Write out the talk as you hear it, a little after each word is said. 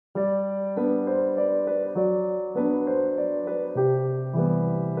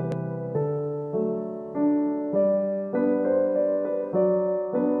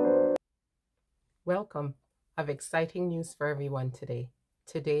exciting news for everyone today.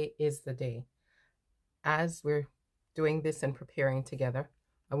 Today is the day. As we're doing this and preparing together,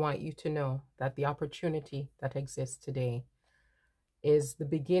 I want you to know that the opportunity that exists today is the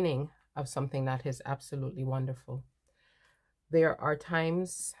beginning of something that is absolutely wonderful. There are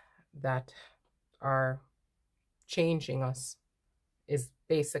times that are changing us, is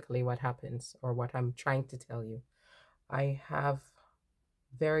basically what happens, or what I'm trying to tell you. I have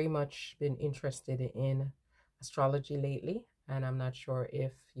very much been interested in astrology lately, and I'm not sure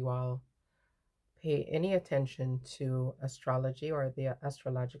if you all pay any attention to astrology or the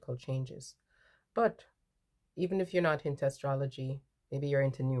astrological changes. But even if you're not into astrology, maybe you're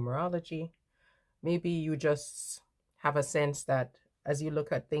into numerology, maybe you just have a sense that as you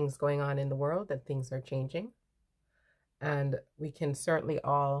look at things going on in the world, that things are changing. And we can certainly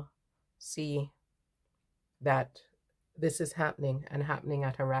all see that this is happening, and happening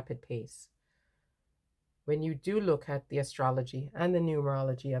at a rapid pace. When you do look at the astrology and the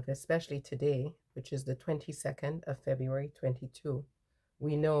numerology of especially today, which is the 22nd of February 22,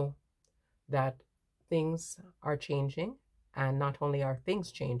 we know that things are changing. And not only are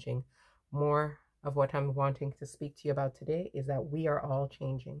things changing, more of what I'm wanting to speak to you about today is that we are all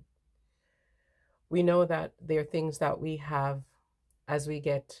changing. We know that there are things that we have as we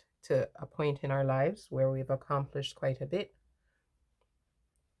get to a point in our lives where we've accomplished quite a bit,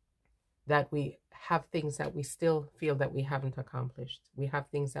 that we have things that we still feel that we haven't accomplished. We have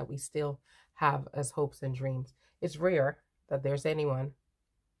things that we still have as hopes and dreams. It's rare that there's anyone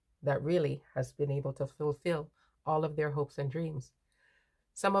that really has been able to fulfill all of their hopes and dreams.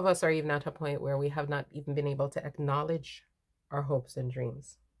 Some of us are even at a point where we have not even been able to acknowledge our hopes and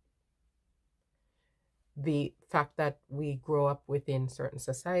dreams. The fact that we grow up within certain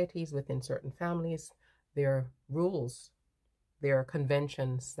societies, within certain families, there are rules, there are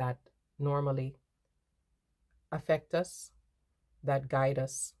conventions that normally affect us, that guide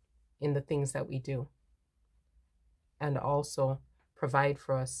us in the things that we do, and also provide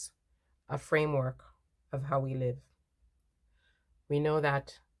for us a framework of how we live. We know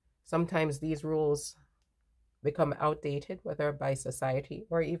that sometimes these rules become outdated, whether by society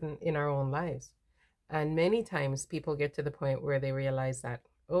or even in our own lives. And many times people get to the point where they realize that,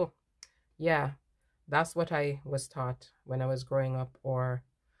 oh, yeah, that's what I was taught when I was growing up, or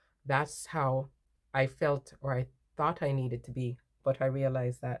that's how I felt or I thought I needed to be. But I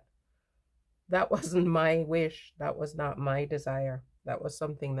realized that that wasn't my wish. That was not my desire. That was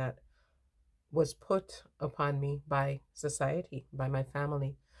something that was put upon me by society, by my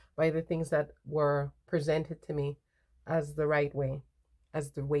family, by the things that were presented to me as the right way,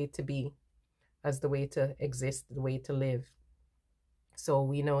 as the way to be, as the way to exist, the way to live. So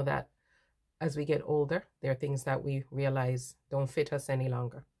we know that as we get older, there are things that we realize don't fit us any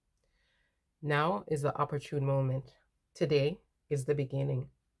longer. Now is the opportune moment. Today is the beginning.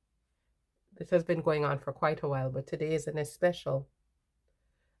 This has been going on for quite a while, but today is a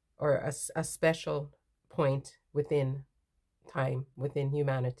special point within time, within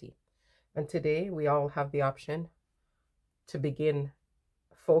humanity. And today we all have the option to begin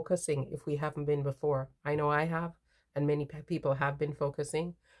focusing if we haven't been before. I know I have, and many people have been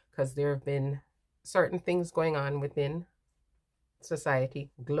focusing, because there have been certain things going on within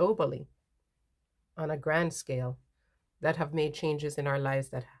society globally on a grand scale that have made changes in our lives,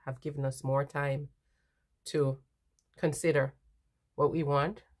 that have given us more time to consider what we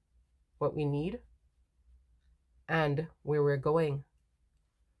want, what we need, and where we're going.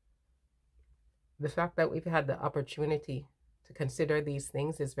 The fact that we've had the opportunity to consider these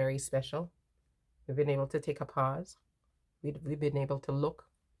things is very special. We've been able to take a pause. We've been able to look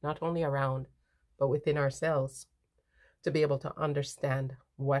not only around, but within ourselves, to be able to understand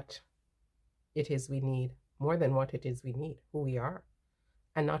what it is we need, more than what it is we need, who we are.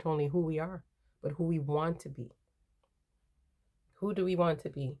 And not only who we are, but who we want to be. Who do we want to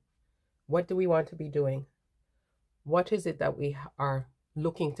be? What do we want to be doing? What is it that we are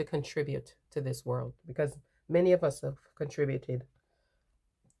looking to contribute to this world? Because many of us have contributed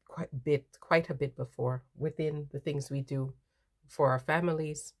quite a bit before, within the things we do for our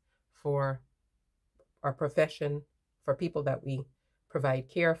families, for our profession, for people that we provide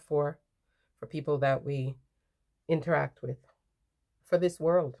care for people that we interact with, for this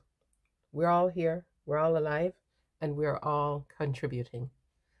world. We're all here, we're all alive, and we're all contributing.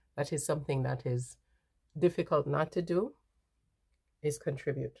 That is something that is difficult not to do, is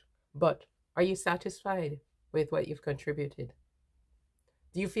contribute. But are you satisfied with what you've contributed?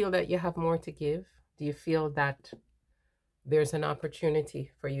 Do you feel that you have more to give? Do you feel that there's an opportunity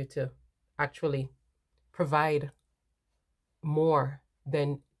for you to actually provide more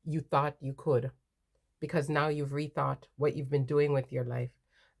than you thought you could? because now you've rethought what you've been doing with your life.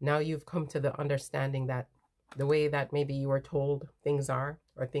 Now you've come to the understanding that the way that maybe you were told things are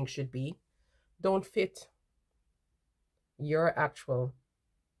or things should be don't fit your actual,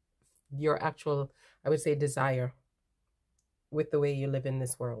 I would say, desire with the way you live in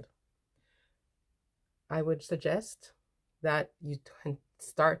this world. I would suggest that you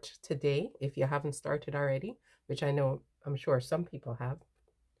start today, if you haven't started already, which I'm sure some people have.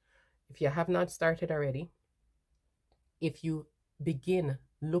 If you have not started already, if you begin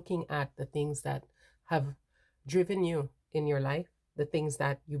looking at the things that have driven you in your life, the things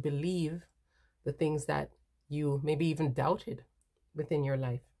that you believe, the things that you maybe even doubted within your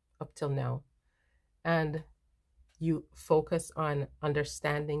life up till now, and you focus on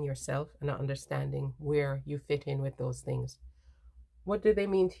understanding yourself and understanding where you fit in with those things. What do they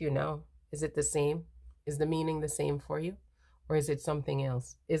mean to you now? Is it the same? Is the meaning the same for you? Or is it something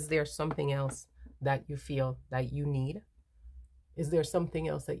else? Is there something else that you feel that you need? Is there something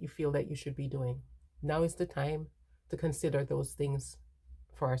else that you feel that you should be doing? Now is the time to consider those things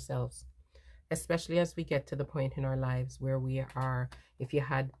for ourselves, especially as we get to the point in our lives where we are, if you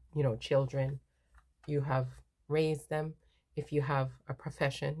had, children, you have raised them. If you have a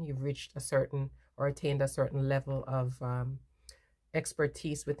profession, you've reached a certain or attained a certain level of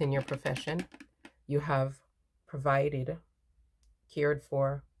expertise within your profession. You have provided, cared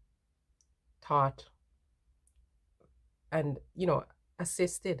for, taught, and,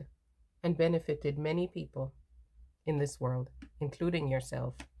 assisted and benefited many people in this world, including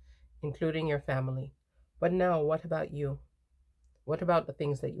yourself, including your family. But now, what about you? What about the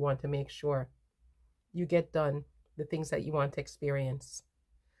things that you want to make sure you get done, the things that you want to experience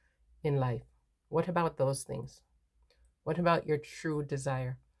in life? What about those things? What about your true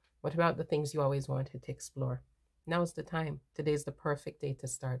desire? What about the things you always wanted to explore? Now's the time. Today's the perfect day to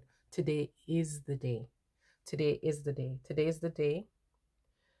start. Today is the day. Today is the day. Today is the day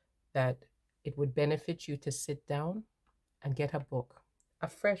that it would benefit you to sit down and get a book, a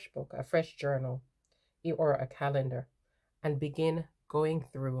fresh journal, or a calendar, and begin going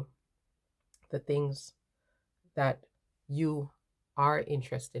through the things that you are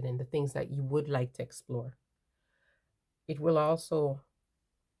interested in, the things that you would like to explore. It will also,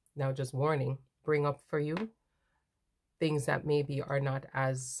 now just warning, bring up for you things that maybe are not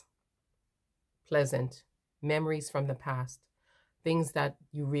as pleasant, memories from the past, things that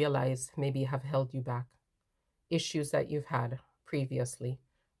you realize maybe have held you back, issues that you've had previously,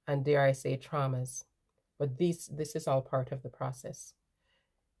 and dare I say traumas. But this is all part of the process.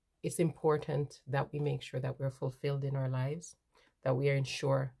 It's important that we make sure that we're fulfilled in our lives, that we are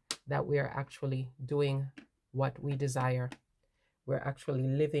ensure that we are actually doing what we desire. We're actually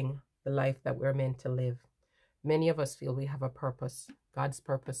living the life that we're meant to live. Many of us feel we have a purpose. God's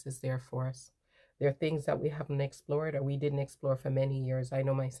purpose is there for us. There are things that we haven't explored or we didn't explore for many years. I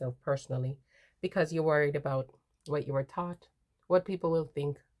know myself personally, because you're worried about what you were taught, what people will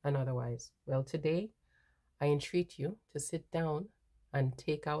think, and otherwise. Well, today, I entreat you to sit down and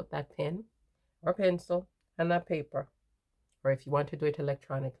take out that pen or pencil and that paper, or if you want to do it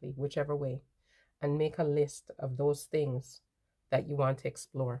electronically, whichever way, and make a list of those things that you want to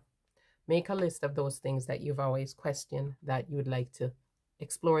explore. Make a list of those things that you've always questioned, that you would like to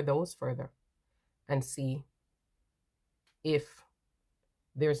explore those further and see if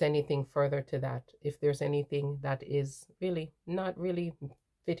there's anything further to that, if there's anything that is really not really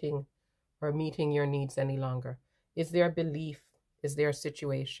fitting or meeting your needs any longer. Is there a belief? Is there a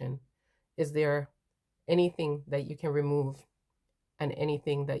situation? Is there anything that you can remove and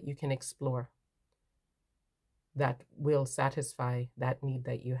anything that you can explore that will satisfy that need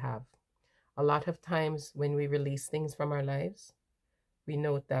that you have? A lot of times when we release things from our lives, we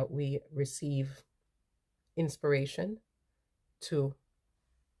note that we receive inspiration to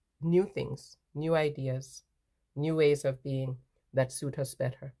new things, new ideas, new ways of being that suit us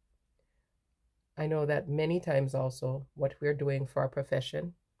better. I know that many times also what we're doing for our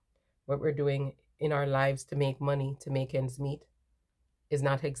profession, what we're doing in our lives to make money, to make ends meet, is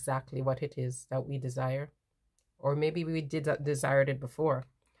not exactly what it is that we desire. Or maybe we desired it before,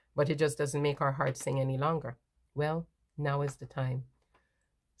 but it just doesn't make our heart sing any longer. Well, now is the time.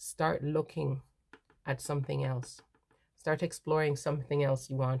 Start looking at something else. Start exploring something else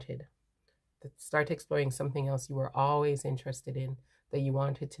you wanted. Start exploring something else you were always interested in, that you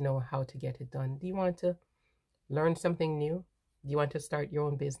wanted to know how to get it done. Do you want to learn something new? Do you want to start your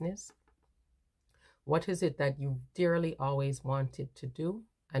own business? What is it that you dearly always wanted to do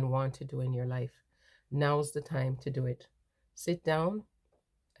and want to do in your life? Now's the time to do it. Sit down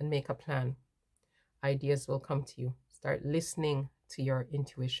and make a plan. Ideas will come to you. Start listening to your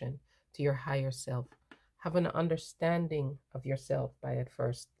intuition, to your higher self. have an understanding of yourself by at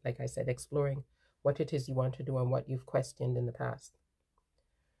first, like I said, exploring what it is you want to do and what you've questioned in the past.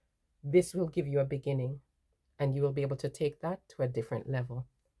 This will give you a beginning, and you will be able to take that to a different level.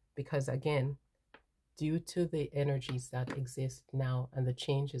 Because again, due to the energies that exist now and the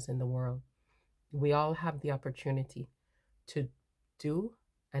changes in the world, we all have the opportunity to do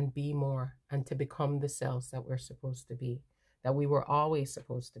and be more, and to become the selves that we're supposed to be, that we were always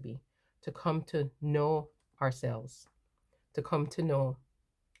supposed to be, to come to know ourselves, to come to know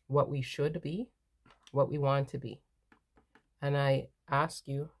what we should be, what we want to be. And I ask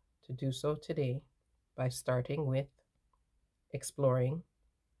you to do so today by starting with exploring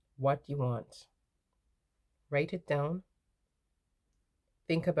what you want. Write it down,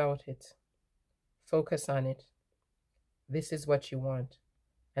 think about it, focus on it. This is what you want.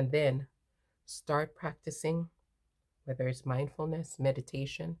 And then start practicing, whether it's mindfulness,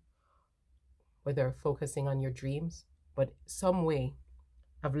 meditation, whether focusing on your dreams, but some way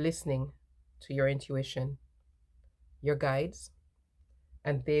of listening to your intuition, your guides,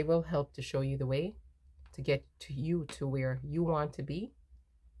 and they will help to show you the way to get to you to where you want to be,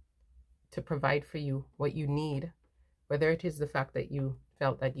 to provide for you what you need, whether it is the fact that you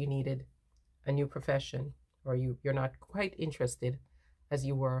felt that you needed a new profession, or you're not quite interested as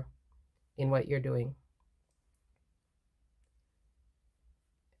you were in what you're doing.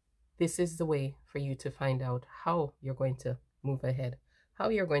 This is the way for you to find out how you're going to move ahead, how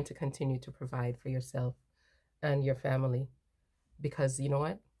you're going to continue to provide for yourself and your family. Because you know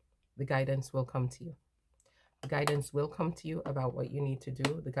what? The guidance will come to you. The guidance will come to you about what you need to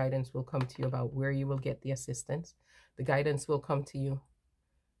do. The guidance will come to you about where you will get the assistance. The guidance will come to you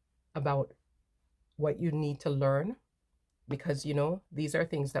about what you need to learn. Because, you know, these are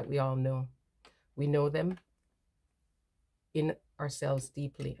things that we all know. We know them in ourselves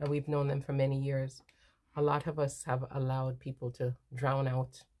deeply, and we've known them for many years. A lot of us have allowed people to drown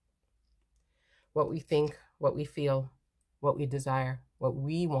out what we think, what we feel, what we desire, what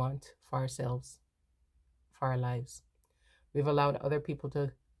we want for ourselves, for our lives. We've allowed other people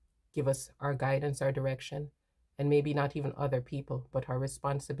to give us our guidance, our direction, and maybe not even other people, but our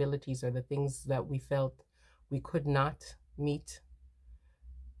responsibilities are the things that we felt we could not meet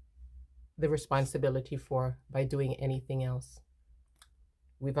the responsibility for by doing anything else.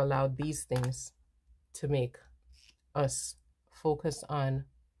 We've allowed these things to make us focus on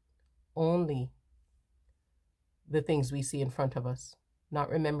only the things we see in front of us, not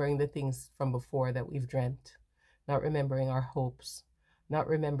remembering the things from before that we've dreamt, not remembering our hopes, not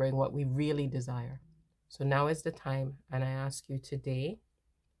remembering what we really desire. So now is the time, and I ask you today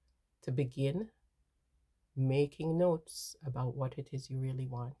to begin making notes about what it is you really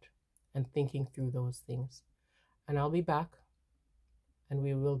want and thinking through those things. And I'll be back, and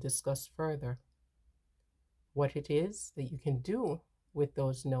we will discuss further what it is that you can do with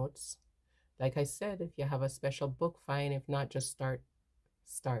those notes. Like I said, if you have a special book, fine. If not, just start.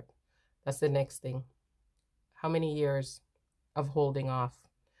 That's the next thing. How many years of holding off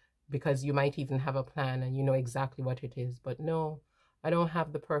because you might even have a plan and you know exactly what it is, but no, I don't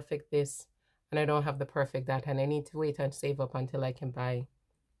have the perfect this and I don't have the perfect that, and I need to wait and save up until I can buy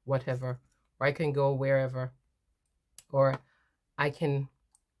whatever, or I can go wherever, or I can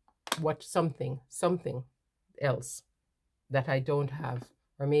watch something else that I don't have,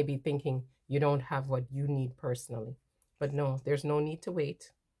 or maybe thinking you don't have what you need personally. But no, there's no need to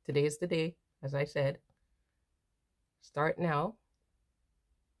wait. Today is the day, as I said. Start now.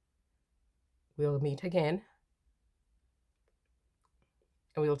 We'll meet again,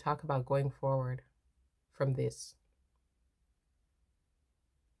 and we'll talk about going forward from this.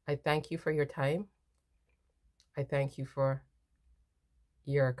 I thank you for your time. I thank you for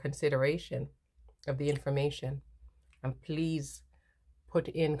your consideration of the information. And please put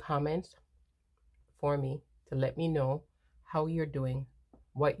in comments for me to let me know how you're doing,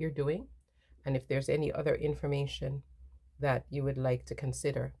 what you're doing, and if there's any other information that you would like to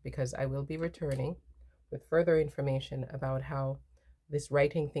consider, because I will be returning with further information about how this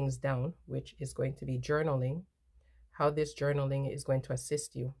writing things down, which is going to be journaling, how this journaling is going to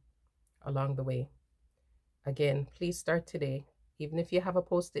assist you along the way. Again, please start today. Even if you have a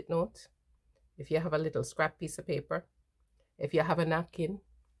post-it note, if you have a little scrap piece of paper, if you have a napkin,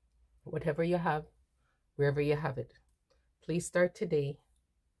 whatever you have, wherever you have it, please start today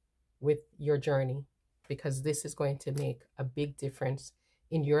with your journey, because this is going to make a big difference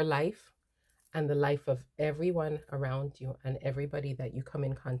in your life and the life of everyone around you and everybody that you come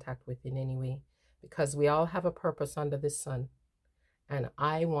in contact with in any way, because we all have a purpose under the sun. And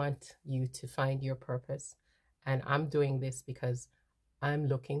I want you to find your purpose. And I'm doing this because I'm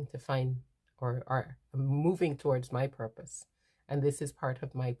looking to find or are moving towards my purpose. And this is part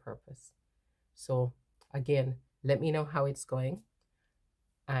of my purpose. So again, let me know how it's going.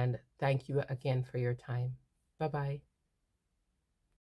 And thank you again for your time. Bye-bye.